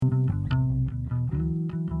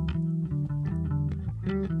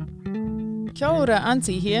Kia ora,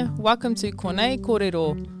 Auntie here. Welcome to Konei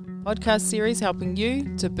Kōrero, podcast series helping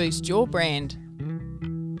you to boost your brand.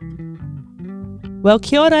 Well,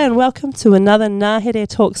 kia ora and welcome to another Ngāhere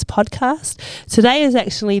Talks podcast. Today is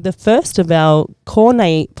actually the first of our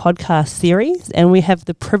Konei podcast series, and we have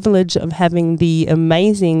the privilege of having the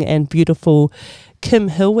amazing and beautiful Kim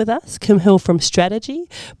Hill with us, Kim Hill from Strategy.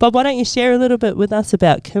 Bob, why don't you share a little bit with us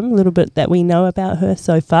about Kim, a little bit that we know about her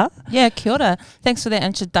so far? Yeah, kia ora. Thanks for that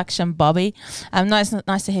introduction, Bobby. Nice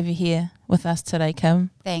to have you here with us today, Kim.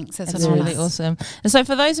 Thanks. It's really awesome. And so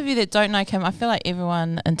for those of you that don't know Kim, I feel like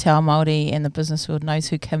everyone in Te Ao Māori and the business world knows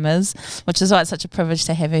who Kim is, which is why it's such a privilege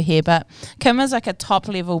to have her here. But Kim is like a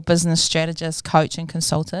top-level business strategist, coach and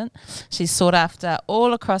consultant. She's sought after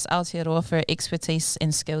all across Aotearoa for her expertise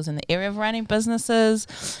and skills in the area of running businesses,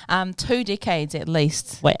 2 decades at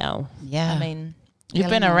least. Wow. Yeah. I mean, you've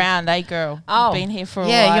been around, girl? Oh, You've been here for a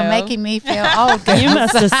while. Yeah, you're making me feel old. You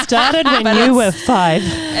must have started when you were 5.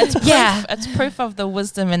 It's proof, it's proof of the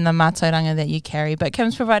wisdom and the mātauranga that you carry. But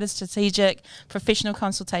Kim's provided strategic, professional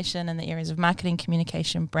consultation in the areas of marketing,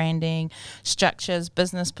 communication, branding, structures,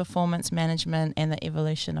 business performance management, and the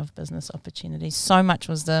evolution of business opportunities. So much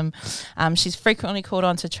wisdom. She's frequently called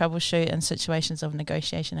on to troubleshoot in situations of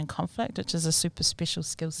negotiation and conflict, which is a super special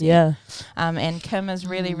skill set. Yeah. And Kim is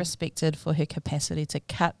really respected for her capacity to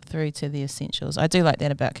cut through to the essentials. I do like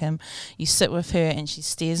that about Kim. You sit with her and she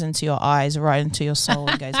stares into your eyes, right into your soul,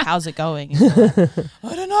 and goes, "How's it going?" And you're like,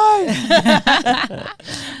 I don't know.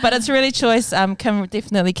 But it's really choice. Kim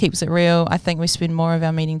definitely keeps it real. I think we spend more of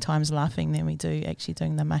our meeting times laughing than we do actually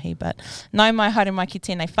doing the mahi. But no mai haere mai ki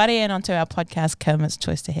tēnei whare, and onto our podcast, Kim. It's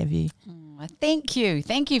choice to have you. Thank you.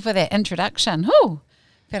 Thank you for that introduction. Whew.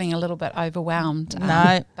 Feeling a little bit overwhelmed.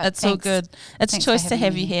 No, it's all thanks. good. It's choice to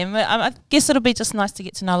have you here. I guess it'll be just nice to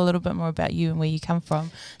get to know a little bit more about you and where you come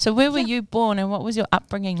from. So where were you born and what was your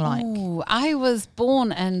upbringing like? Ooh, I was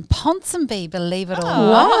born in Ponsonby, believe it or not.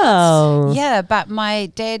 Wow. Yeah, but my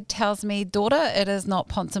dad tells me, daughter, it is not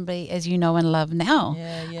Ponsonby as you know and love now.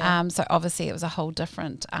 Yeah. So obviously it was a whole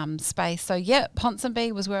different space. So yeah,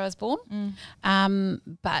 Ponsonby was where I was born.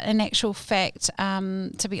 But in actual fact,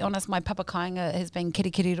 to be honest, my papakainga has been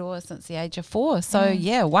Kirikiriroa since the age of 4. So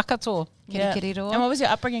yeah, Wakato, Kirikiriroa. And what was your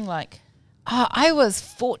upbringing like? I was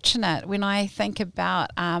fortunate when I think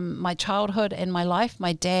about my childhood and my life.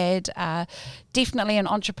 My dad, definitely an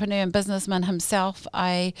entrepreneur and businessman himself.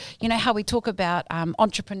 You know how we talk about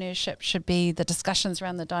entrepreneurship should be the discussions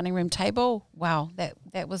around the dining room table. Wow,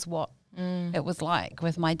 that was what it was like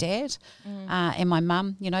with my dad and my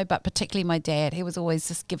mum, you know, but particularly my dad. He was always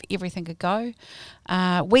just give everything a go.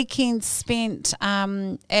 Weekends spent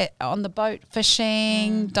on the boat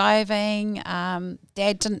fishing, diving.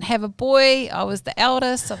 Dad didn't have a boy. I was the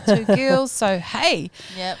eldest of 2 girls. So, hey,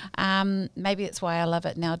 maybe it's why I love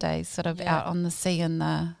it nowadays, sort of out on the sea in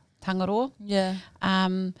the Tangaroa. Yeah.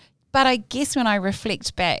 But I guess when I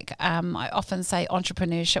reflect back, I often say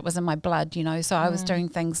entrepreneurship was in my blood, you know. So I was doing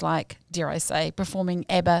things like, dare I say, performing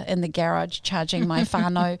ABBA in the garage, charging my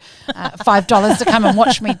whānau $5 to come and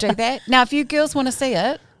watch me do that. Now, if you girls want to see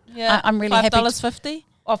it, I'm really happy. $5.50?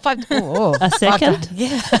 Oh, $5. A second?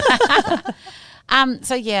 Yeah.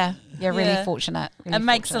 So really fortunate. Really it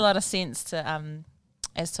makes fortunate. a lot of sense to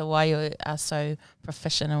as to why you are so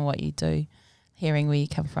proficient in what you do. Hearing where you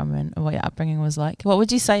come from and what your upbringing was like. What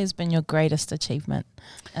would you say has been your greatest achievement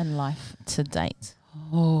in life to date?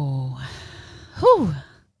 Oh, whew.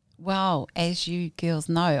 Well, as you girls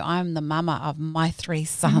know, I'm the mama of my 3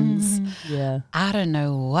 sons. Yeah. I don't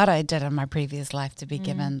know what I did in my previous life to be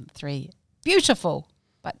given 3 beautiful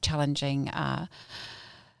but challenging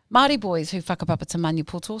Māori boys who whakapapa to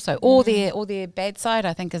Maniapoto. So all their bad side,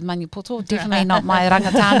 I think, is Maniapoto. Definitely not my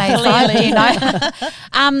rangatane side, you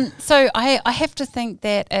know. So I have to think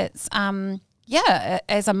that it's,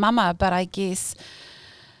 as a mama, but I guess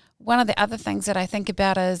one of the other things that I think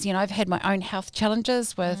about is, you know, I've had my own health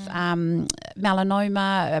challenges with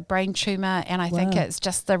melanoma, a brain tumour, and I think it's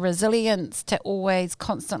just the resilience to always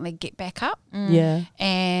constantly get back up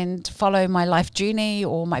and follow my life journey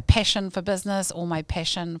or my passion for business or my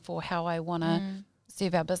passion for how I want to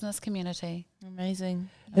serve our business community.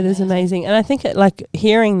 Amazing. It is amazing. And I think like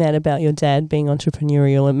hearing that about your dad being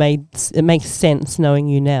entrepreneurial, it makes sense knowing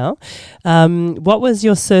you now. What was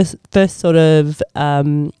your first sort of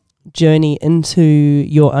journey into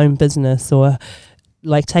your own business, or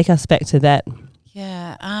like take us back to that?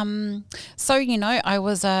 So, you know, I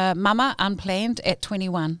was a mama unplanned at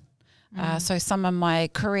 21. So some of my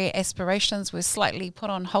career aspirations were slightly put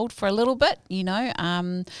on hold for a little bit, you know.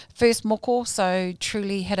 First moko, so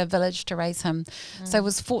truly had a village to raise him. So I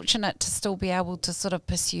was fortunate to still be able to sort of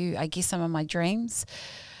pursue, I guess, some of my dreams.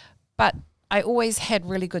 But I always had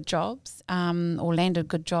really good jobs, or landed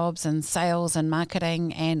good jobs in sales and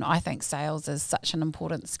marketing, and I think sales is such an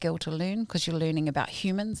important skill to learn because you're learning about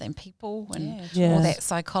humans and people and Yeah. all that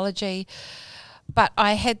psychology. But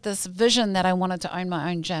I had this vision that I wanted to own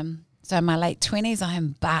my own gym. So in my late 20s, I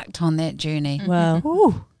embarked on that journey. Wow.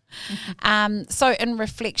 Ooh. So in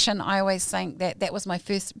reflection, I always think that was my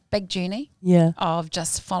first big journey Yeah. of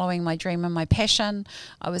just following my dream and my passion.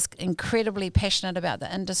 I was incredibly passionate about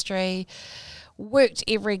the industry, worked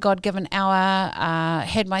every God-given hour,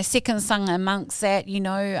 had my second son amongst that,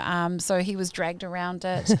 so he was dragged around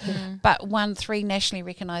it, but won 3 nationally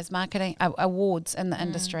recognised marketing awards in the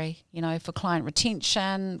industry, for client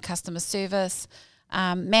retention, customer service,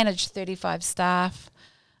 managed 35 staff,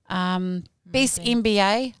 best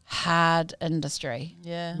MBA, hard industry.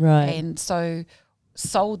 Yeah. Right. And so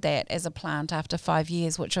sold that as a plant after 5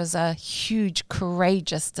 years, which was a huge,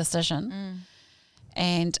 courageous decision.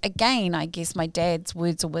 And again, I guess my dad's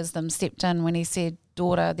words of wisdom stepped in when he said,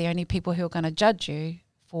 daughter, the only people who are going to judge you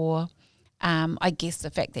for, I guess, the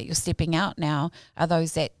fact that you're stepping out now are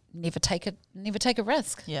those that never take a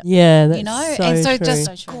risk. Yeah. Yeah. That's so and so true.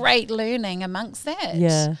 just great learning amongst that.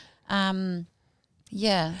 Yeah.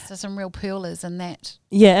 So some real pearlers in that.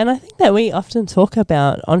 Yeah, and I think that we often talk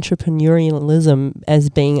about entrepreneurialism as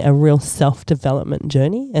being a real self-development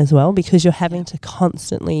journey as well, because you're having to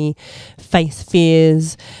constantly face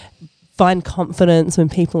fears, find confidence when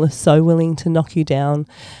people are so willing to knock you down.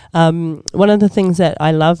 One of the things that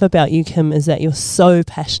I love about you, Kim, is that you're so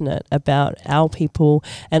passionate about our people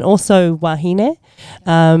and also wahine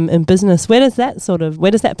in business. Where does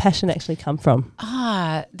that passion actually come from?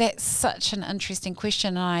 That's such an interesting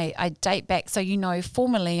question. I date back. So,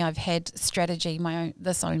 formally I've had strategy,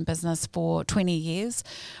 this own business for 20 years,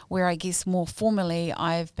 where I guess more formally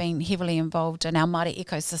I've been heavily involved in our Māori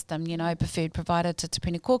ecosystem, preferred provider to Te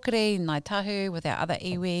Puni Kōkiri, Ngāi Tahu, with our other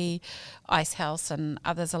iwi, Ice House and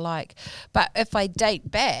others alike. But if I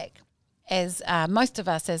date back, as most of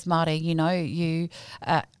us as Māori, you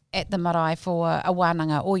at the marae for a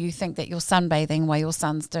wānanga, or you think that you're sunbathing while your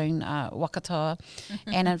son's doing wakatoa,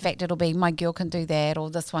 and in fact it'll be my girl can do that or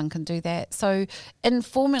this one can do that. So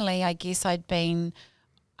informally, I guess I'd been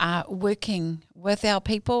working with our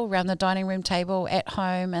people around the dining room table, at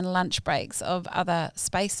home, and lunch breaks of other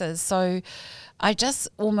spaces. So I just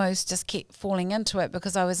kept falling into it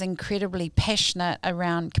because I was incredibly passionate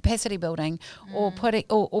around capacity building or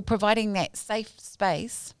providing that safe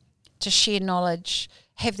space to share knowledge,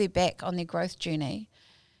 have their back on their growth journey.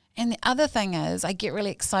 And the other thing is, I get really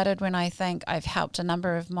excited when I think I've helped a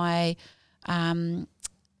number of my whānau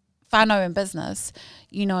in business,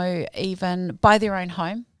 even buy their own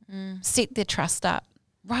home, set their trust up,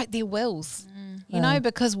 write their wills,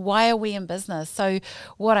 because why are we in business? So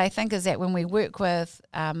what I think is that when we work with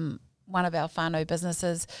one of our whānau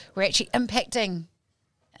businesses, we're actually impacting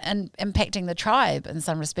the tribe in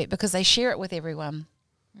some respect because they share it with everyone.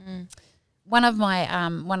 One of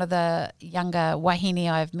the younger wahine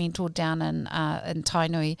I've mentored down in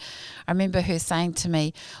Tainui, I remember her saying to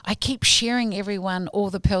me, I keep sharing everyone all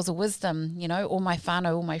the pearls of wisdom, all my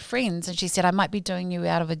whānau, all my friends. And she said, I might be doing you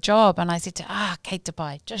out of a job. And I said to kei te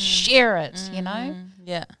pai, just share it,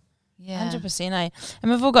 Yeah. Yeah. 100%, eh?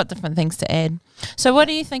 And we've all got different things to add. So why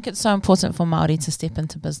do you think it's so important for Māori to step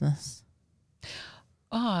into business?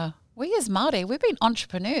 We as Māori, we've been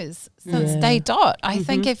entrepreneurs since day dot. I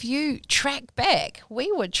think if you track back,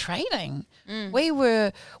 we were trading. We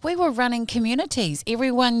were running communities.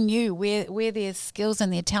 Everyone knew where their skills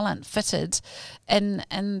and their talent fitted in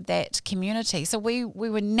that community. So we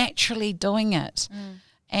were naturally doing it.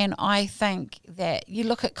 And I think that you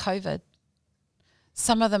look at COVID,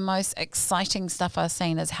 some of the most exciting stuff I've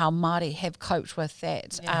seen is how Māori have coped with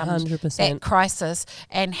that 100%. that crisis,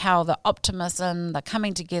 and how the optimism, the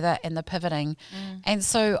coming together and the pivoting. And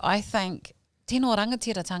so I think tēnō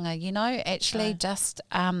rangatiratanga, actually just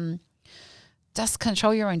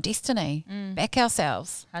control your own destiny, back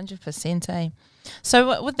ourselves. 100%, eh?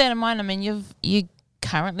 So with that in mind, I mean, you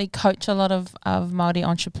currently coach a lot of Māori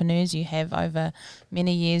entrepreneurs. You have over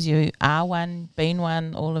many years. You are one, been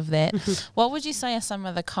one, all of that. What would you say are some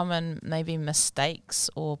of the common maybe mistakes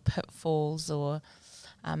or pitfalls or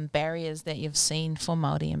barriers that you've seen for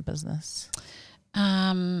Māori in business?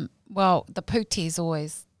 Well, the puti is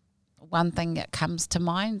always one thing that comes to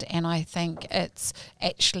mind, and I think it's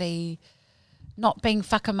actually not being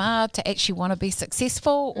whakamā to actually want to be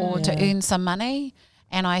successful or to earn some money.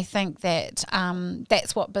 And I think that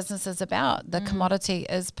that's what business is about. The commodity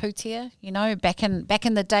is putia. You know, back in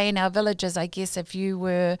the day in our villages, I guess if you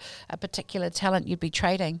were a particular talent, you'd be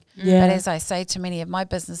trading. Yeah. But as I say to many of my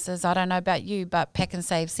businesses, I don't know about you, but Pack and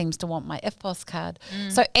Save seems to want my IFPOS card.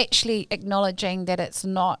 So actually acknowledging that it's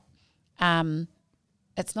not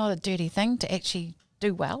a dirty thing to actually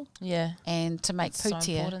do well Yeah. and to make It's so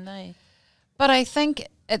putia. important, eh? But I think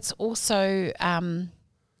it's also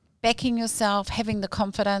backing yourself, having the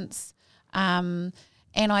confidence. And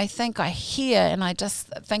I think I hear and I just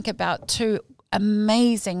think about two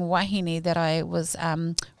amazing wahine that I was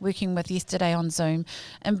working with yesterday on Zoom,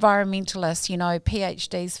 environmentalists, you know,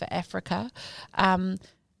 PhDs for Africa,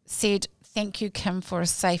 said, thank you, Kim, for a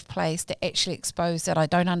safe place to actually expose that I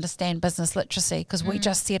don't understand business literacy because we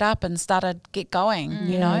just set up and get going,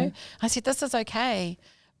 you know. I said, this is okay,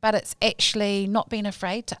 but it's actually not being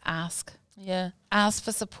afraid to ask. Yeah. Ask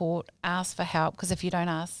for support, ask for help, because if you don't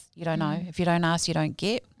ask, you don't know. If you don't ask, you don't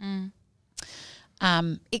get.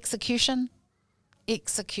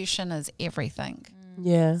 Execution is everything.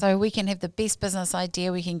 Yeah. So we can have the best business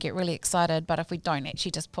idea, we can get really excited, but if we don't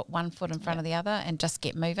actually just put one foot in front of the other and just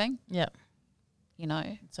get moving, Yeah. you know,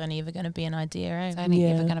 It's only ever going to be an idea, eh? it's only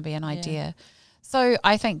Yeah. ever going to be an idea. So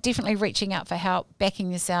I think definitely reaching out for help,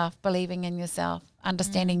 backing yourself, believing in yourself,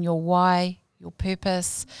 understanding your why, your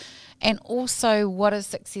purpose, and also what does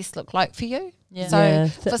success look like for you. Yeah. So yeah,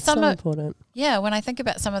 for that's some so of, important. yeah, when I think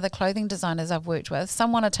about some of the clothing designers I've worked with,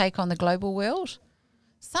 some want to take on the global world.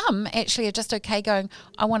 Some actually are just okay going,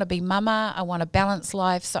 I want to be mama, I want a balanced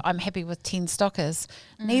life, so I'm happy with 10 stockers.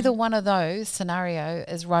 Neither one of those scenario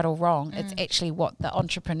is right or wrong. It's actually what the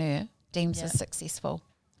entrepreneur deems as successful.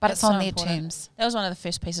 But That's it's on so their important. terms. That was one of the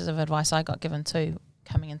first pieces of advice I got given too,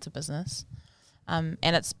 coming into business. And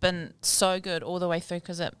it's been so good all the way through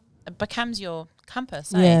because it becomes your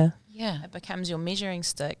compass, eh? Yeah. Yeah. It becomes your measuring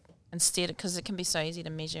stick instead, because it can be so easy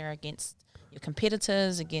to measure against your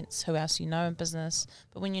competitors, against who else you know in business.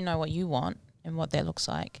 But when you know what you want and what that looks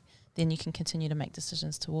like, then you can continue to make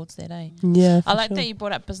decisions towards that, eh? Yeah. I like sure. that you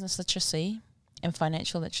brought up business literacy and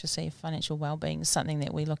financial literacy. Financial well-being is something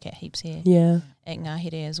that we look at heaps here Yeah. at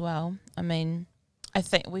Ngāhere as well. I mean, I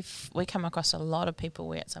think we come across a lot of people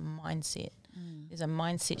where it's a mindset. There's a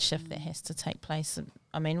mindset shift that has to take place.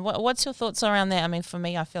 I mean, what's your thoughts around that? I mean, for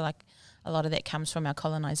me, I feel like a lot of that comes from our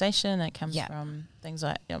colonisation. It comes from things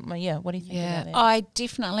like, what do you think about that? I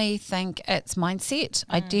definitely think it's mindset.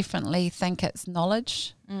 I definitely think it's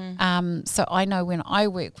knowledge. So I know when I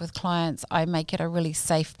work with clients, I make it a really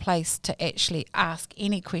safe place to actually ask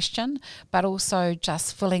any question, but also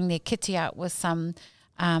just filling their kitty out with some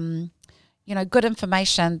good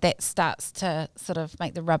information that starts to sort of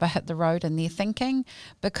make the rubber hit the road in their thinking,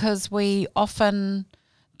 because we often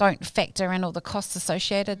don't factor in all the costs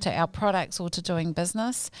associated to our products or to doing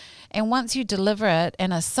business. And once you deliver it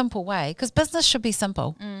in a simple way, because business should be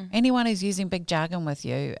simple. Anyone who's using big jargon with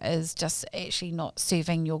you is just actually not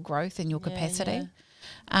serving your growth and your capacity.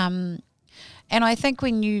 And I think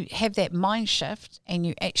when you have that mind shift and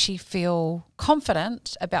you actually feel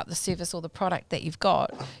confident about the service or the product that you've got,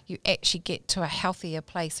 you actually get to a healthier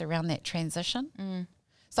place around that transition.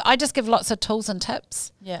 So I just give lots of tools and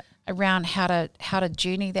tips around how to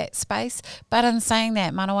journey that space. But in saying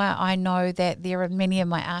that, Manawa, I know that there are many of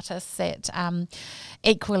my artists that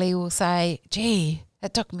equally will say, gee,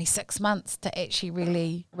 it took me 6 months to actually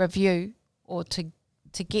really review or to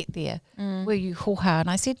get there. Were you hoha? And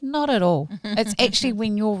I said, not at all. It's actually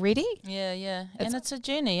when you're ready. Yeah. And it's a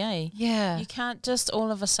journey, eh? Yeah. You can't just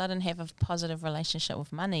all of a sudden have a positive relationship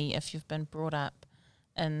with money if you've been brought up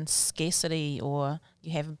in scarcity or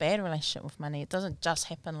you have a bad relationship with money. It doesn't just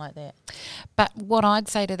happen like that. But what I'd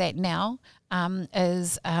say to that now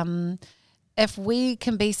is if we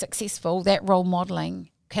can be successful, that role modelling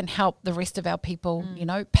can help the rest of our people,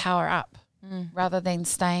 power up rather than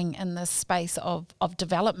staying in this space of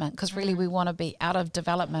development, because really we want to be out of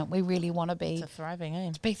development. We really want to be Thriving,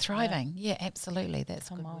 eh? be thriving. Yeah, absolutely.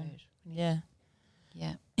 That's a good word. Yeah.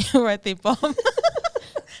 Yeah. You're right there, Bob.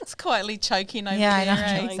 It's quietly choking over Yeah, I there, know.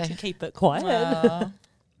 eh? Trying to keep it quiet. Wow.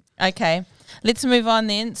 Okay, let's move on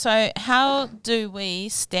then. So how do we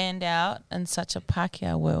stand out in such a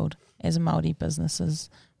Pākehā world as Māori businesses,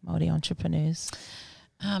 Māori entrepreneurs?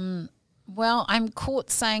 Well, I'm caught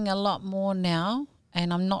saying a lot more now,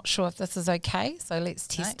 and I'm not sure if this is okay, so let's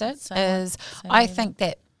test it. I think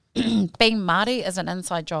that being Māori is an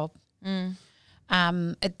inside job.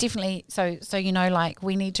 It definitely, so like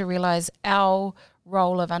we need to realise our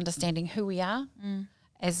role of understanding who we are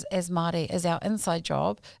as Māori is our inside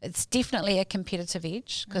job. It's definitely a competitive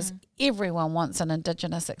edge because everyone wants an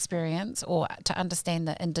Indigenous experience or to understand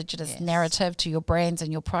the Indigenous narrative to your brands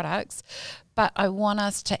and your products. But I want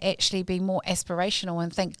us to actually be more aspirational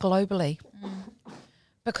and think globally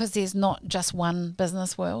because there's not just one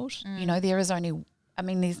business world. You know, there is only, I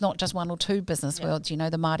mean, there's not just one or two business worlds, you know,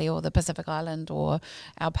 the Māori or the Pacific Island or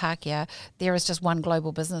our Pākehā. There is just one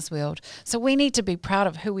global business world. So we need to be proud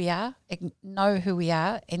of who we are, know who we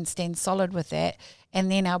are and stand solid with that.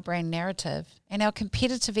 And then our brand narrative. And our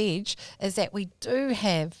competitive edge is that we do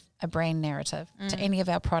have a brand narrative to any of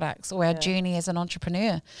our products or our journey as an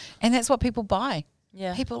entrepreneur. And that's what people buy.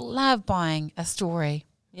 Yeah. People love buying a story.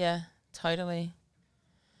 Yeah, totally.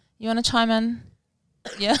 You want to chime in?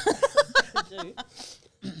 Yeah.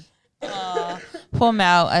 Poor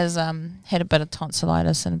Mel has had a bit of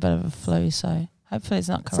tonsillitis and a bit of a flu, so hopefully it's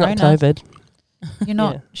not corona. It's not COVID. You're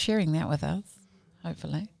not sharing that with us,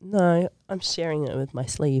 hopefully. No, I'm sharing it with my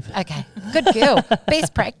sleeve. Okay, good girl.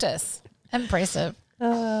 Best practice. Impressive.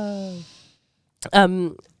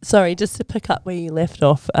 Sorry, just to pick up where you left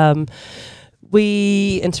off.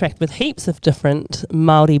 We interact with heaps of different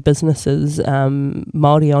Māori businesses,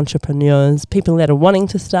 Māori entrepreneurs, people that are wanting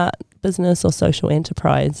to start business or social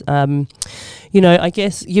enterprise. You know, I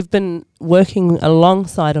guess you've been working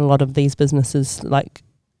alongside a lot of these businesses, like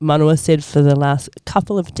Manua said, for the last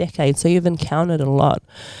couple of decades. So you've encountered a lot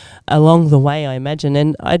along the way, I imagine.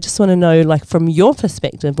 And I just want to know, like, from your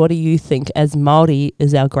perspective, what do you think as Māori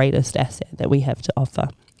is our greatest asset that we have to offer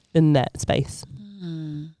in that space?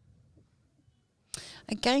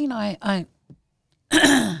 Again, I I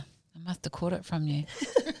must have caught it from you.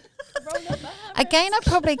 Again, it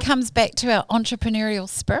probably comes back to our entrepreneurial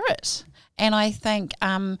spirit. And I think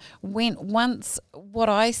what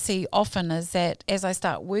I see often is that as I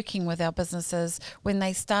start working with our businesses, when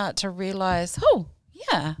they start to realise, oh,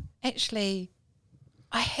 yeah, actually,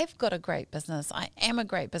 I have got a great business. I am a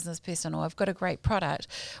great business person, or I've got a great product.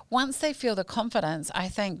 Once they feel the confidence, I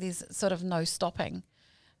think there's sort of no stopping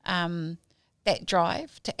that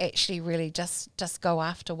drive to actually really just go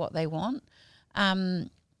after what they want.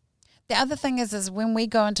 The other thing is when we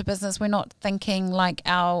go into business, we're not thinking like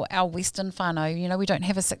our Western whānau, you know, we don't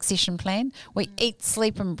have a succession plan. We eat,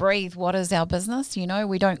 sleep and breathe what is our business, you know,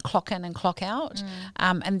 we don't clock in and clock out.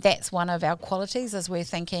 And that's one of our qualities is we're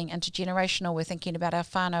thinking intergenerational, we're thinking about our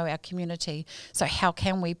whānau, our community. So how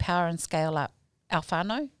can we power and scale up our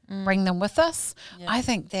whānau, bring them with us? Yeah. I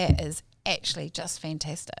think that is actually just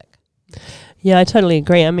fantastic. Yeah, I totally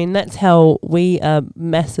agree. I mean, that's how we are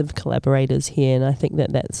massive collaborators here, and I think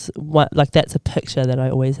that's a picture that I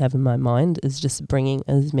always have in my mind is just bringing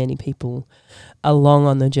as many people along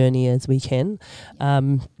on the journey as we can.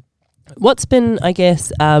 What's been, I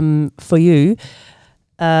guess, for you,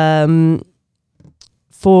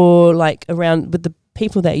 for like around with the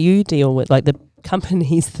people that you deal with, like the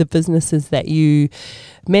companies, the businesses that you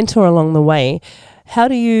mentor along the way, how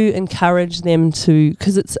do you encourage them to,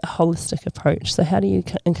 because it's a holistic approach, so how do you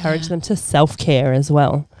encourage them to self-care as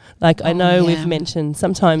well? Like I know we've mentioned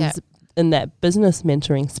sometimes in that business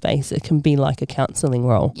mentoring space, it can be like a counselling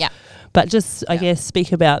role. Yeah. But just, I guess,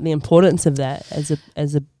 speak about the importance of that as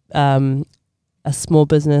a small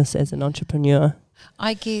business, as an entrepreneur.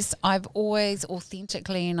 I guess I've always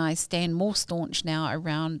authentically, and I stand more staunch now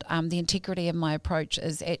around the integrity of my approach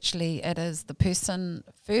is actually it is the person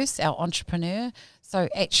first, our entrepreneur. So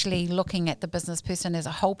actually looking at the business person as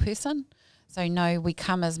a whole person. So we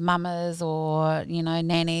come as mamas or, you know,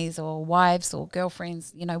 nannies or wives or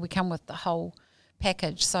girlfriends, you know, we come with the whole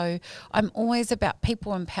package. So I'm always about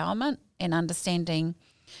people empowerment and understanding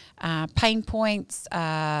pain points,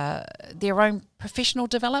 their own professional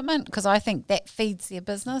development, because I think that feeds their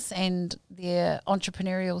business and their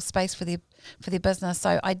entrepreneurial space for their business.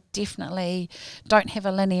 So I definitely don't have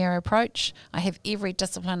a linear approach. I have every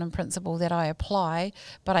discipline and principle that I apply,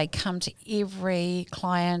 but I come to every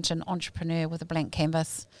client and entrepreneur with a blank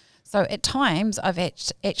canvas. So at times I've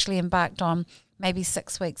actually embarked on maybe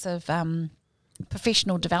 6 weeks of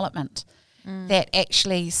professional development that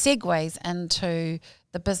actually segues into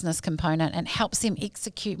the business component and helps them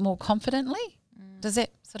execute more confidently. Does that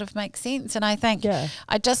sort of make sense? And I think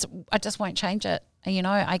I just won't change it. You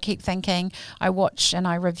know, I keep thinking, I watch and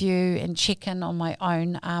I review and check in on my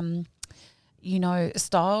own, you know,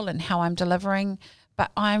 style and how I'm delivering.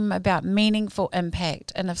 But I'm about meaningful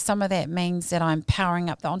impact. And if some of that means that I'm powering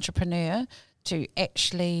up the entrepreneur to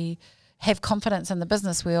actually have confidence in the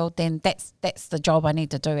business world, then that's the job I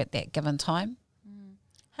need to do at that given time.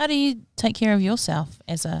 How do you take care of yourself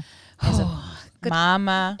as a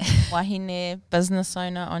mama, wahine, business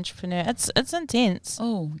owner, entrepreneur. It's intense.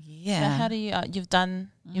 Oh, So yeah. how do you?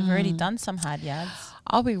 You've already done some hard yards.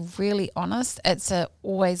 I'll be really honest. It's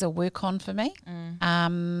always a work on for me.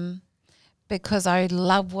 Because I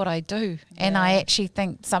love what I do. And I actually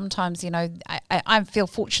think sometimes, I feel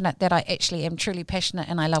fortunate that I actually am truly passionate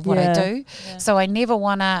and I love what I do. Yeah. So I never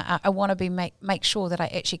want to, I want to be make sure that I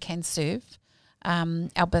actually can serve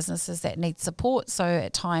our businesses that need support. So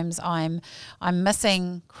at times I'm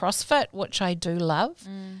missing CrossFit, which I do love.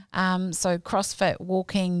 So CrossFit,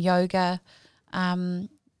 walking, yoga,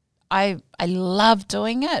 I love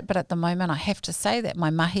doing it, but at the moment I have to say that my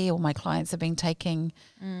mahi or my clients have been taking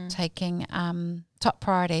top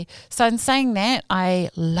priority. So in saying that,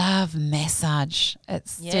 I love massage.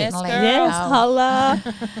 It's Yes, certainly girl. Yes, holla.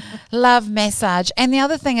 love massage. And the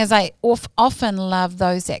other thing is I often love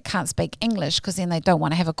those that can't speak English because then they don't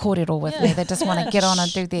want to have a kōrero with me. They just want to get on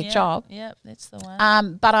and do their job. Yep, that's the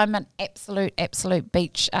one. But I'm an absolute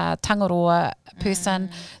beach tangaroa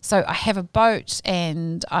person. So I have a boat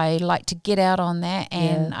and I like to get out on that,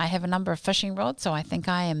 and I have a number of fishing rods. So I think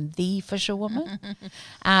I am the fisherwoman.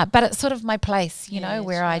 But it's sort of my place,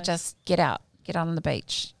 where I just get out on the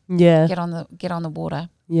beach, Yeah. get on the water.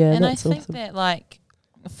 Yeah, And I that's think awesome. that, like,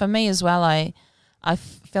 for me as well, I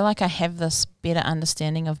feel like I have this better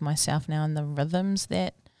understanding of myself now and the rhythms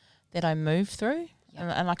that I move through.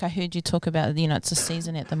 And like I heard you talk about, it's a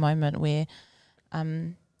season at the moment where,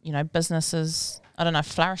 businesses, I don't know if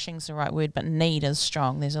flourishing is the right word, but need is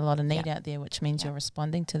strong. There's a lot of need out there, which means you're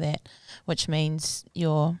responding to that, which means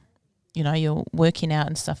you're working out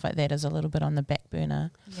and stuff like that is a little bit on the back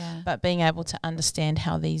burner. Yeah. But being able to understand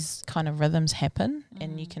how these kind of rhythms happen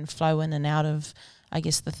and you can flow in and out of, I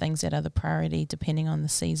guess, the things that are the priority depending on the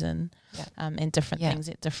season and different things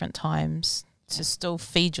at different times to still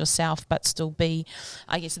feed yourself but still be,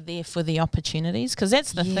 I guess, there for the opportunities. Because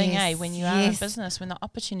that's the thing, when you are in business, when the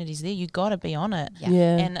opportunity's there, you got to be on it.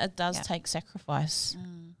 Yeah. And it does take sacrifice,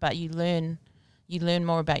 but you learn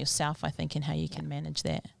more about yourself, I think, and how you can manage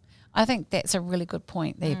that. I think that's a really good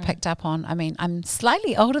point that you picked up on. I mean, I'm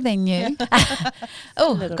slightly older than you.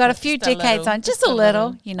 Got a few decades on, just a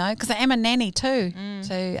little, because I am a nanny too,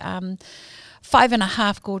 to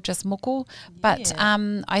 5.5 gorgeous moko. But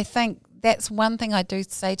I think that's one thing I do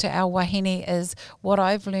say to our wahine is what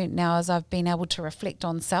I've learned now is I've been able to reflect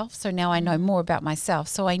on self. So now I know more about myself.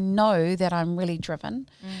 So I know that I'm really driven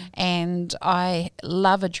and I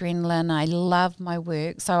love adrenaline. I love my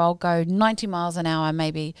work. So I'll go 90 miles an hour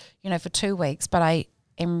maybe, for 2 weeks. But I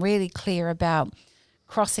am really clear about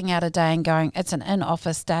crossing out a day and going, it's an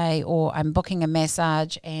in-office day, or I'm booking a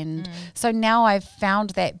massage. And so now I've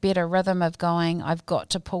found that better rhythm of going, I've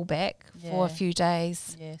got to pull back for a few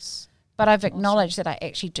days. Yes. But I've acknowledged that I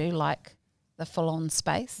actually do like the full-on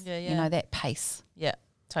space, that pace. Yeah,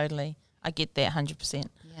 totally. I get that 100%.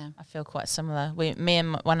 Yeah. I feel quite similar. Me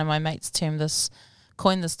and one of my mates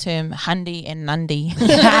coined this term, hundi and nundi.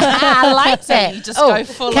 I like that. You just go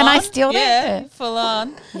full on. Can I steal that? Yeah, full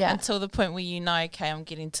on. Yeah. Until the point where okay, I'm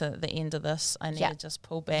getting to the end of this. I need to just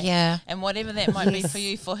pull back. Yeah. And whatever that might be for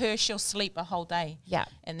you, for her, she'll sleep a whole day. Yeah.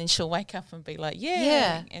 And then she'll wake up and be like,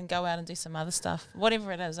 and go out and do some other stuff.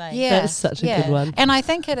 Whatever it is, eh? Yeah. That's such a good one. And I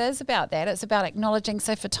think it is about that. It's about acknowledging.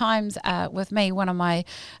 So for times with me, one of my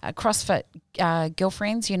CrossFit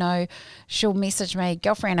girlfriends, she'll message me,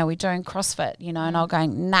 girlfriend, are we doing CrossFit? And I'll go,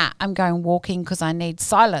 nah, I'm going walking because I need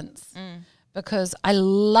silence because I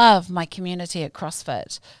love my community at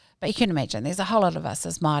CrossFit. But you can imagine there's a whole lot of us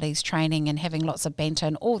as Māoris training and having lots of banter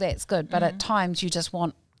and all that's good. But at times you just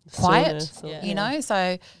want quiet, Stillness,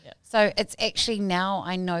 So it's actually now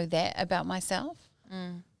I know that about myself.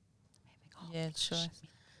 Yeah, sure.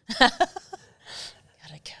 You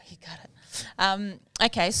got it.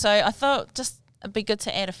 Okay, so I thought just it'd be good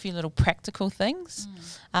to add a few little practical things.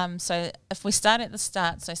 So if we start at the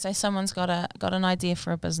start, so say someone's got an idea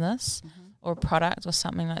for a business or a product or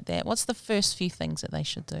something like that, what's the first few things that they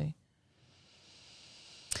should do?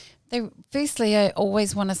 Firstly, I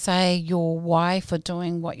always want to say your why for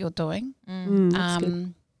doing what you're doing. That's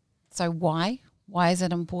good. So why is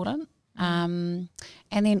it important? And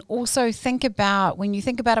then also think about, when you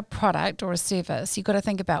think about a product or a service, you've got to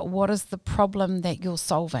think about what is the problem that you're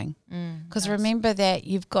solving. Because remember that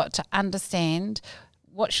you've got to understand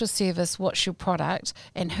what's your service, what's your product,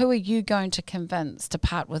 and who are you going to convince to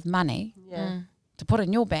part with money, to put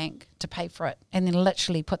in your bank, to pay for it, and then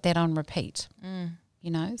literally put that on repeat.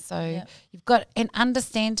 So you've got an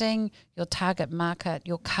understanding your target market,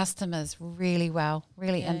 your customers really well,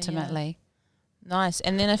 really intimately. Nice.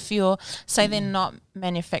 And then if you're, say they're not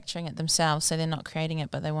manufacturing it themselves, say they're not creating it,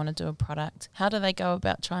 but they want to do a product, how do they go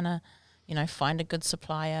about trying to, find a good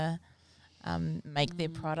supplier, make their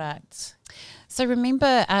products. So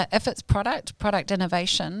remember, if it's product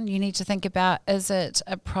innovation, you need to think about, is it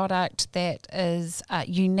a product that is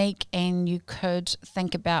unique, and you could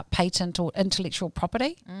think about patent or intellectual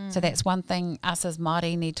property. So that's one thing us as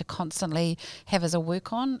Māori need to constantly have as a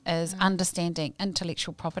work on, is understanding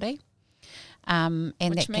intellectual property. And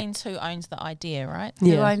which means who owns the idea, right?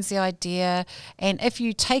 Who owns the idea, and if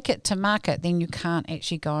you take it to market, then you can't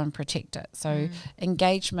actually go and protect it. So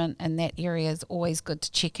engagement in that area is always good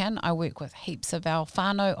to check in. I work with heaps of our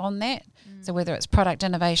whānau on that. So whether it's product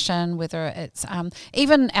innovation, whether it's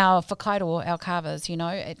even our whakairo, our carvers,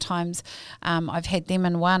 at times I've had them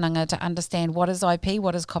in wānanga to understand what is IP,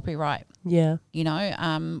 what is copyright,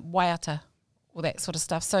 waiata, all that sort of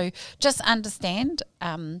stuff. So just understand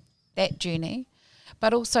that journey,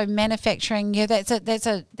 but also manufacturing. That's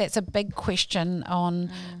a big question on.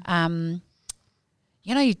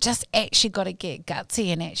 You just actually got to get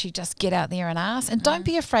gutsy and actually just get out there and ask, and don't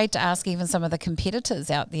be afraid to ask even some of the competitors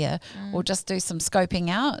out there, or just do some scoping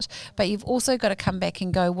out. But you've also got to come back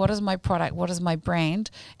and go, what is my product, what is my brand,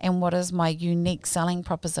 and what is my unique selling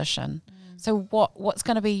proposition? So what's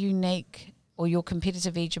going to be unique or your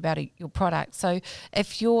competitive edge about your product? So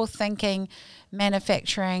if you're thinking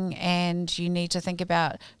manufacturing, and you need to think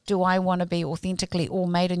about, do I want to be authentically all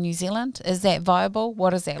made in New Zealand? Is that viable?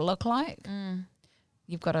 What does that look like?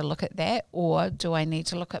 You've got to look at that. Or do I need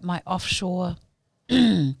to look at my offshore,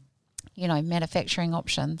 manufacturing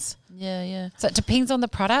options? Yeah. So it depends on the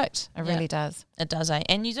product. It really does. It does,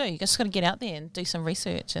 and you just got to get out there and do some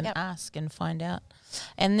research and ask and find out.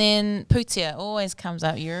 And then putia always comes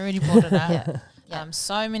up. You already brought it up.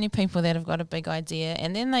 So many people that have got a big idea,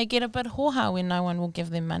 and then they get a bit hoha when no one will give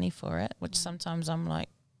them money for it, which sometimes I'm like,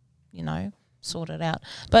 sort it out.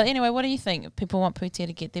 But anyway, what do you think? If people want putia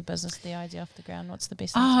to get their business, their idea off the ground, what's the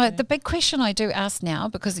best thing to do? The big question I do ask now,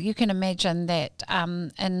 because you can imagine that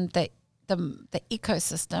in the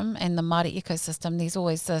ecosystem and the Māori ecosystem, there's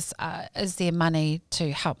always this, is there money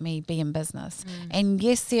to help me be in business? And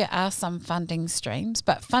yes, there are some funding streams,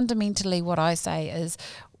 but fundamentally what I say is,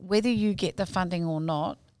 whether you get the funding or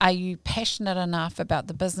not, are you passionate enough about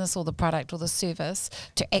the business or the product or the service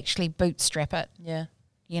to actually bootstrap it? Yeah.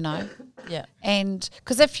 Yeah. And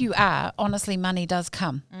because if you are, honestly, money does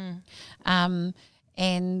come. And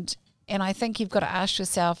I think you've got to ask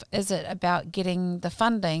yourself, is it about getting the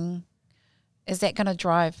funding? Is that going to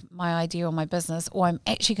drive my idea or my business, or I'm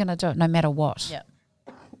actually going to do it no matter what? Yeah.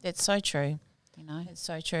 That's so true. It's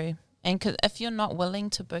so true. And 'cause if you're not willing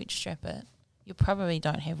to bootstrap it, you probably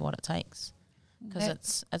don't have what it takes,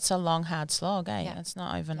 because it's a long, hard slog, eh? Yeah. It's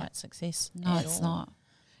not overnight success. No, it's not.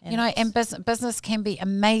 And business can be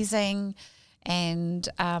amazing and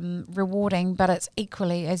rewarding, but it's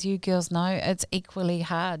equally, as you girls know, it's equally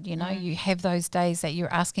hard. You have those days that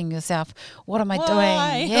you're asking yourself, what am I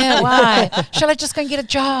doing? Yeah, why? Shall I just go and get a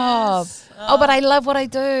job? Yes. Oh, but I love what I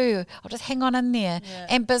do. I'll just hang on in there. Yeah.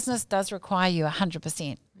 And business does require you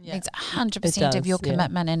 100%. Yeah. It's 100% of your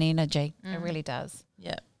commitment and energy. It really does.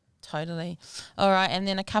 Yeah, totally. All right, and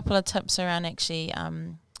then a couple of tips around actually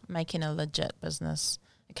making a legit business.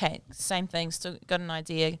 Okay, same thing, still got an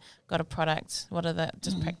idea, got a product. What are the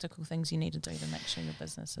just practical things you need to do to make sure your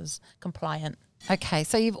business is compliant? Okay,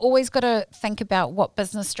 so you've always got to think about what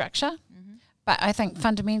business structure, but I think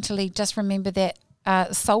fundamentally just remember that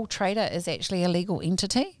sole trader is actually a legal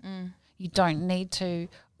entity. You don't need to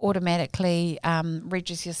automatically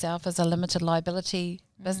register yourself as a limited liability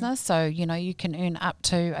business. So, you can earn up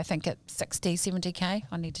to, I think, at 60, 70K.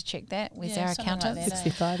 I need to check that. Where's our accountant? Like that,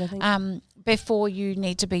 65, I think. Before you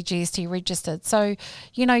need to be GST registered. So,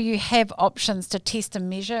 you have options to test and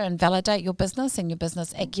measure and validate your business and your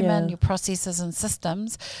business acumen, your processes and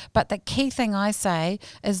systems. But the key thing I say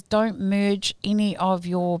is, don't merge any of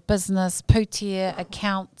your business putia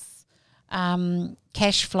accounts,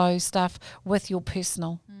 cash flow stuff with your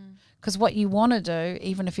personal. Because what you want to do,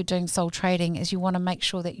 even if you're doing sole trading, is you want to make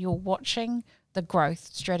sure that you're watching the growth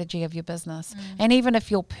strategy of your business. And even if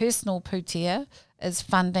your personal putia is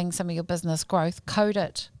funding some of your business growth, code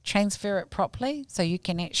it, transfer it properly so you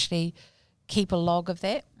can actually keep a log of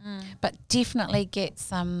that. But definitely get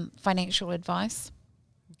some financial advice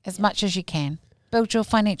as much as you can. Build your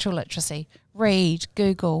financial literacy. Read,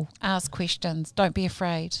 Google, ask questions. Don't be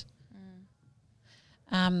afraid.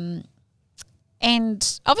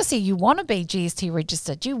 And obviously you want to be GST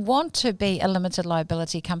registered. You want to be a limited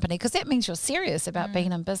liability company, because that means you're serious about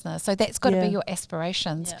being in business. So that's got to be your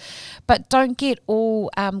aspirations. But don't get all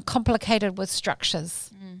complicated with structures,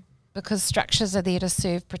 because structures are there to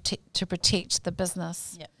serve, to protect the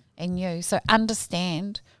business and you. So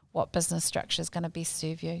understand what business structure is going to best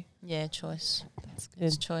serve you. Yeah, choice. That's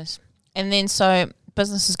It's good. choice. And then so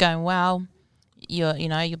business is going well. Your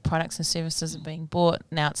products and services are being bought.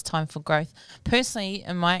 Now it's time for growth. Personally,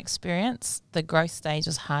 in my experience, the growth stage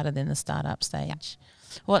is harder than the startup stage.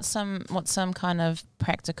 What's some kind of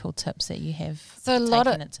practical tips that you have So a for lot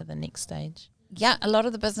taking of- it to the next stage? Yeah, a lot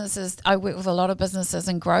of the businesses, I work with a lot of businesses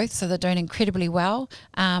in growth, so they're doing incredibly well.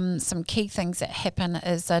 Some key things that happen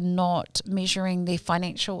is they're not measuring their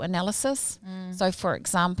financial analysis. So, for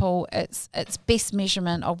example, it's best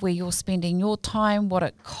measurement of where you're spending your time, what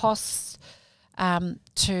it costs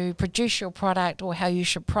to produce your product or how you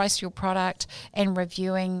should price your product, and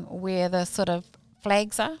reviewing where the sort of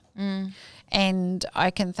flags are. And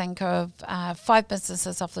I can think of 5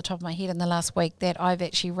 businesses off the top of my head in the last week that I've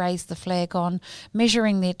actually raised the flag on,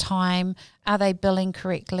 measuring their time. Are they billing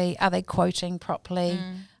correctly? Are they quoting properly?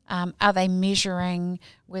 Are they measuring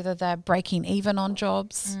whether they're breaking even on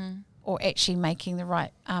jobs or actually making the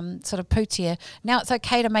right sort of pūtea? Now, it's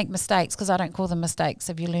okay to make mistakes because I don't call them mistakes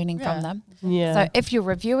if you're learning from them. Yeah. So if you're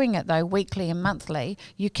reviewing it, though, weekly and monthly,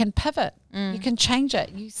 you can pivot. You can change it.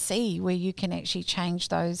 You see where you can actually change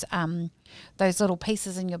those little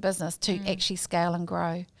pieces in your business to actually scale and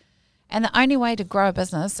grow. And the only way to grow a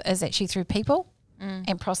business is actually through people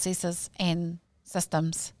and processes and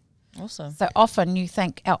systems. Awesome. So often you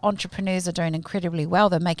think our entrepreneurs are doing incredibly well,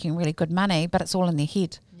 they're making really good money, but it's all in their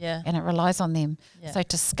head Yeah. and it relies on them. Yeah. So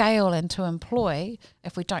to scale and to employ,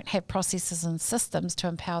 if we don't have processes and systems to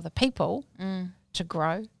empower the people to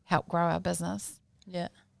grow, help grow our business, Yeah.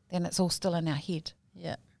 then it's all still in our head.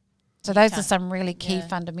 Yeah. So You those are can't- some really key yeah.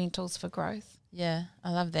 fundamentals for growth. Yeah,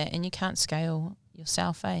 I love that. And you can't scale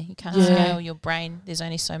yourself, You can't Yeah. scale your brain. There's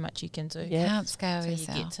only so much you can do. Yeah. Can't scale Until you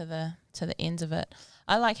yourself. get to the end of it.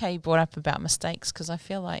 I like how you brought up about mistakes because I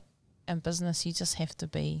feel like in business you just have to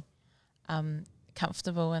be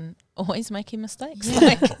comfortable and always making mistakes. Yeah.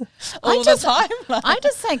 Like all just- the time. Like, I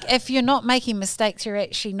just think if you're not making mistakes, you're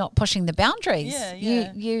actually not pushing the boundaries. Yeah,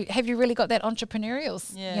 yeah. You have you really got that entrepreneurial,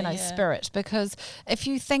 Yeah. spirit? Because if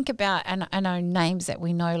you think about, and I know names that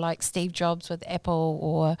we know like Steve Jobs with Apple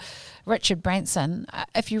or Richard Branson,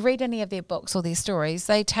 if you read any of their books or their stories,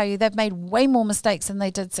 they tell you they've made way more mistakes than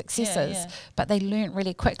they did successes, yeah. but they learnt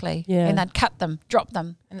really quickly, Yeah. and they'd cut them, drop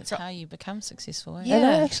them. and it's how you become successful. Yeah. And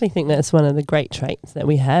I actually think that's one of the great traits that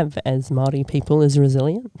we have as Māori people is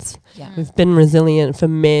resilience. Yeah. We've been resilient for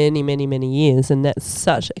many, many, many years, and that's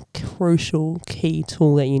such a crucial key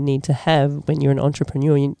tool that you need to have when you're an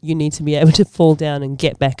entrepreneur. You need to be able to fall down and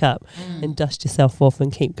get back up and dust yourself off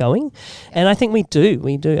and keep going. And I think we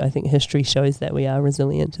do. I think history shows that we are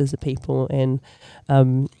resilient as a people, and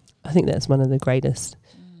I think that's one of the greatest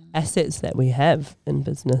assets that we have in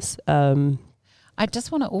business. I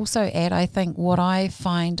just want to also add, I think what I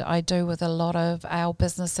find I do with a lot of our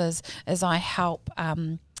businesses is I help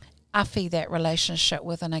awhi that relationship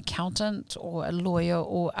with an accountant or a lawyer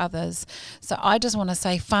or others. So I just want to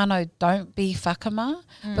say, whānau, don't be whakama,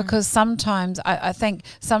 because sometimes I think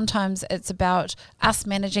sometimes it's about us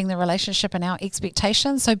managing the relationship and our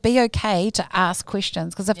expectations. So be okay to ask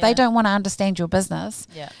questions, because if Yeah. they don't want to understand your business,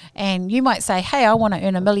 Yeah. and you might say, hey, I want to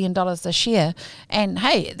earn $1 million this year. And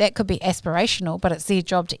hey, that could be aspirational, but it's their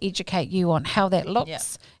job to educate you on how that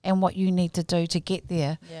looks and what you need to do to get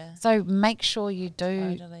there. Yeah. So make sure you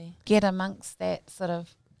do Totally. get amongst that sort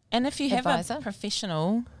of, And if you have Advisor. a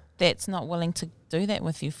professional that's not willing to do that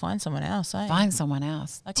with you, find someone else. find someone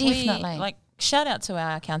else. Like Definitely. shout out to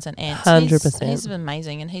our accountant Ant. 100%. He's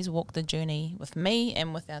amazing, and he's walked the journey with me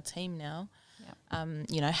and with our team now.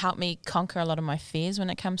 Helped me conquer a lot of my fears when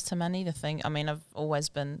it comes to money. I've always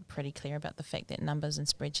been pretty clear about the fact that numbers and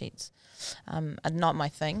spreadsheets are not my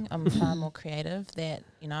thing. I'm far more creative. That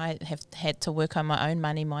I have had to work on my own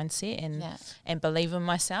money mindset and believe in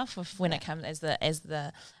myself when it comes as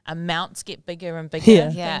the amounts get bigger and bigger,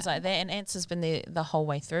 Yeah. things like that. And Ants has been there the whole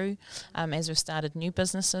way through. As we've started new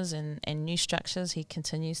businesses and new structures, he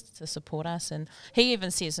continues to support us, and he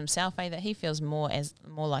even says himself that he feels more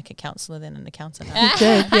like a counsellor than an accountant.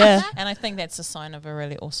 Good, yeah. And I think that's a sign of a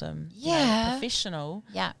really awesome professional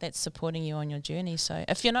that's supporting you on your journey. So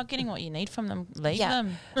if you're not getting what you need from them, leave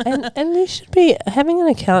them. and you should be having an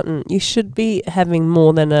accountant. You should be having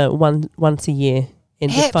more than a once a year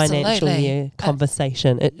end of financial Absolutely. year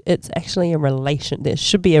conversation. It's actually a relation. There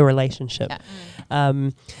should be a relationship.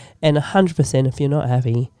 And 100%, if you're not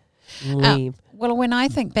happy, leave. Well, when I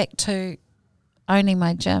think back to owning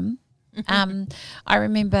my gym, I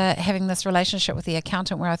remember having this relationship with the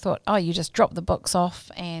accountant where I thought, oh, you just drop the books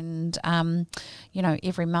off and,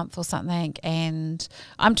 every month or something, and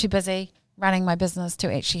I'm too busy. running my business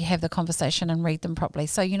to actually have the conversation and read them properly.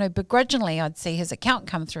 So, you know, begrudgingly, I'd see his account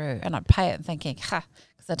come through and I'd pay it thinking, because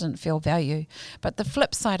I didn't feel value. But the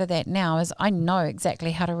flip side of that now is I know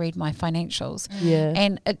exactly how to read my financials. Yeah.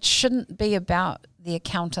 And it shouldn't be about the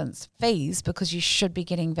accountant's fees, because you should be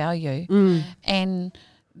getting value. And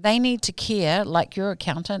they need to care, like your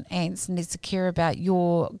accountant, Ants needs to care about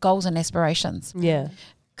your goals and aspirations. Yeah.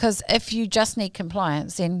 Because if you just need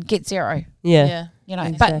compliance, then get zero. Yeah. You know,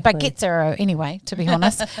 Exactly. but get zero anyway, to be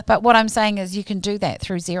honest. But what I'm saying is you can do that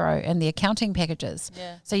through Xero and the accounting packages.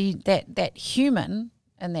 Yeah. So that human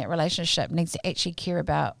in that relationship needs to actually care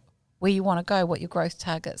about where you want to go, what your growth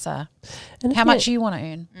targets are, And if how you- much you want to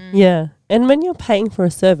earn. Yeah. And when you're paying for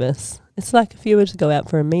a service, it's like if you were to go out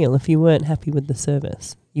for a meal, if you weren't happy with the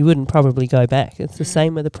service, you wouldn't probably go back. It's the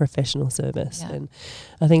same with a professional service. Yeah. And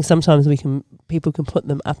I think sometimes people can put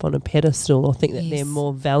them up on a pedestal or think that they're Yes.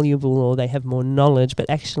 more valuable or they have more knowledge, but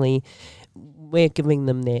actually we're giving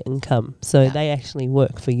them their income. So Yeah. they actually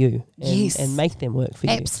work for you and, Yes. and make them work for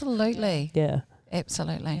you. Absolutely. Yeah.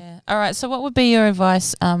 Absolutely. Yeah. All right. So, what would be your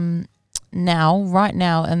advice right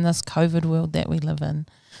now, in this COVID world that we live in,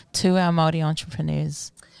 to our Māori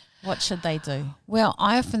entrepreneurs? What should they do? Well,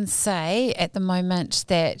 I often say at the moment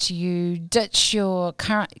that you ditch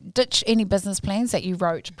any business plans that you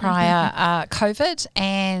wrote prior COVID,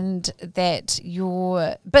 and that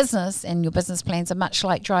your business and your business plans are much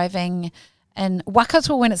like driving in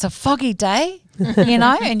Waikato when it's a foggy day, you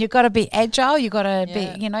know, and you've got to be agile. You've got to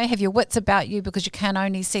Yeah. be, you know, have your wits about you, because you can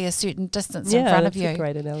only see a certain distance in front of that's you. a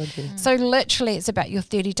great analogy. So literally it's about your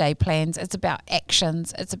 30-day plans. It's about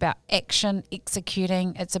actions. It's about action,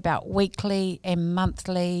 executing. It's about weekly and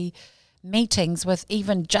monthly meetings with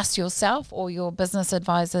even just yourself or your business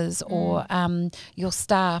advisors or your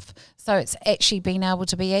staff. So it's actually being able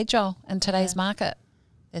to be agile in today's market.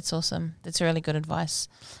 That's awesome. That's really good advice.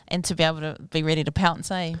 And to be able to be ready to pounce,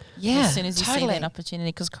 Yeah, as soon as you see totally. that opportunity,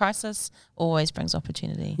 because crisis always brings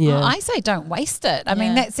opportunity. Yeah. Well, I say don't waste it. I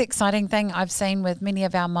mean, Yeah. that's the exciting thing I've seen with many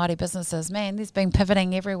of our Māori businesses. Man, there's been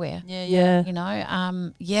pivoting everywhere. Yeah. Yeah. You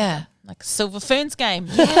know, yeah. Like a Silver Ferns game.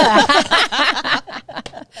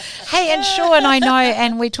 Hey, and Sean, I know,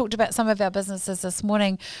 and we talked about some of our businesses this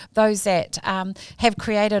morning, those that have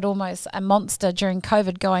created almost a monster during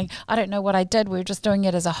COVID going, I don't know what I did, we were just doing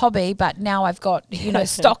it as a hobby, but now I've got, you know,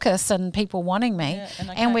 stockists and people wanting me. Yeah, and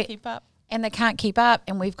I And can't we- keep up. And they can't keep up,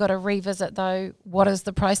 and we've got to revisit, though, what is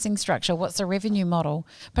the pricing structure? What's the revenue model?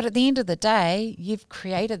 But at the end of the day, you've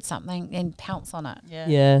created something and pounce on it. Yeah.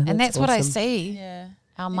 Yeah. And that's what I awesome. see Yeah.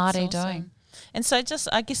 our That's Māori awesome. doing. And so, just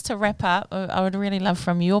I guess to wrap up, I would really love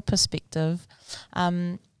from your perspective,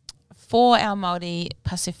 for our Māori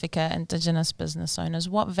Pasifika Indigenous business owners,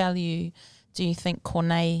 what value do you think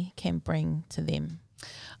Kornei can bring to them?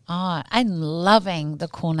 I'm loving the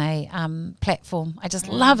Kornei platform. I just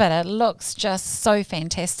love it. It looks just so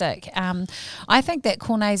fantastic. I think that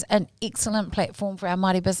Kornei's an excellent platform for our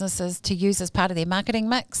Māori businesses to use as part of their marketing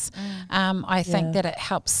mix. I think that it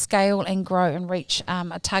helps scale and grow and reach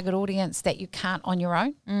a target audience that you can't on your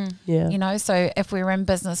own. Yeah. You know, so if we're in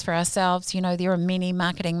business for ourselves, you know, there are many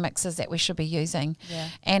marketing mixes that we should be using. Yeah.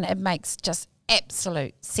 And it makes just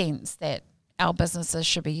absolute sense that our businesses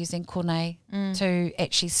should be using Kornei to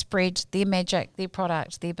actually spread their magic, their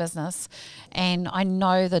product, their business. And I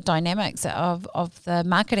know the dynamics of the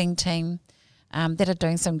marketing team that are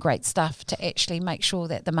doing some great stuff to actually make sure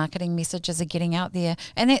that the marketing messages are getting out there.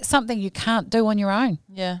 And that's something you can't do on your own,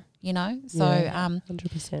 Yeah. you know. So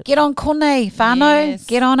 100%. get on Kornei, whānau, Yes.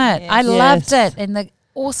 get on it. Yes. I loved Yes. it. And the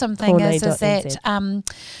awesome thing is Kornei.nz. that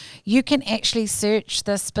you can actually search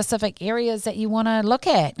the specific areas that you want to look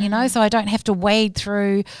at, you know, so I don't have to wade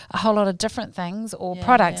through a whole lot of different things or Yeah,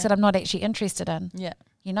 products yeah. that I'm not actually interested in. Yeah.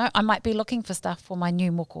 You know, I might be looking for stuff for my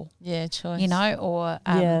new moko, Yeah. Choice. you know, or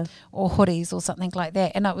Yeah. or hoodies or something like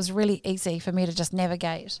that. And it was really easy for me to just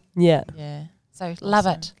navigate. Yeah. Yeah. So love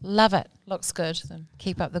Awesome. it. Love it. Looks good. Awesome.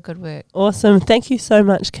 Keep up the good work. Awesome. Thank you so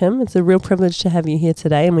much, Kim. It's a real privilege to have you here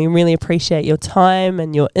today, and we really appreciate your time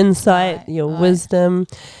and your insight, Right, your right. wisdom.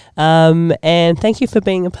 And thank you for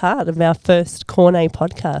being a part of our first Kornei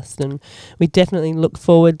podcast. And we definitely look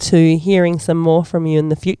forward to hearing some more from you in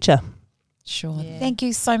the future. Sure. Yeah. Thank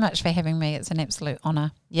you so much for having me. It's an absolute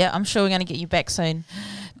honour. Yeah. I'm sure we're going to get you back soon.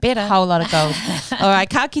 Better. A whole lot of gold. All right.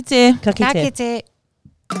 Ka kite. Ka kite. Ka kite.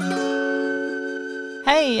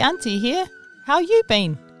 Hey, Auntie here. How you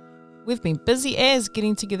been? We've been busy as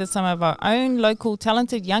getting together some of our own local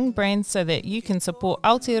talented young brands so that you can support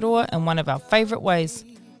Aotearoa in one of our favourite ways,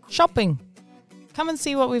 shopping. Come and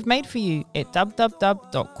see what we've made for you at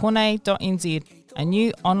www.kornei.nz, a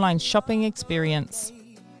new online shopping experience.